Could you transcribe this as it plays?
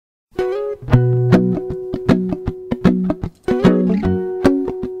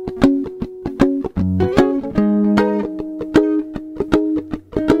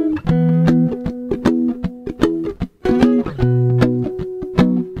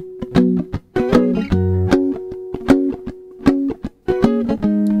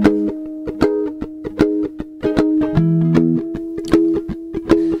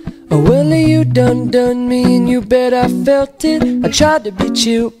done me and you bet I felt it. I tried to be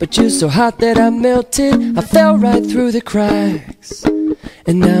chill, but you're so hot that I melted. I fell right through the cracks,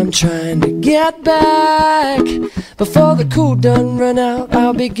 and now I'm trying to get back. Before the cool done run out,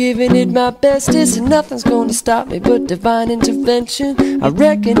 I'll be giving it my bestest, and nothing's gonna stop me but divine intervention. I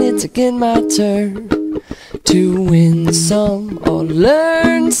reckon it's again my turn to win some or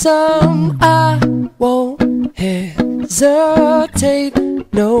learn some. I won't hesitate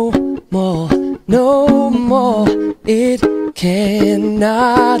no more, no more. It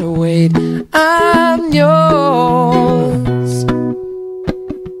cannot wait. I'm yours.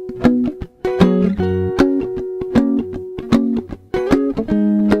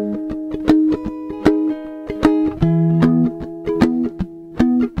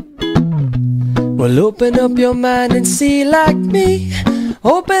 Well, open up your mind and see like me.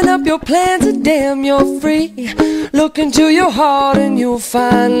 Open up your plans and damn, you're free. Look into your heart and you'll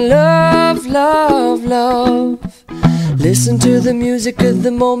find love, love, love. Listen to the music of the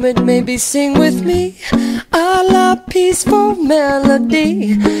moment, maybe sing with me a la peaceful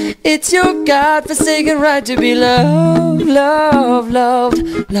melody. It's your God-forsaken right to be loved, loved,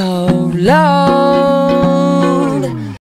 loved, loved, loved.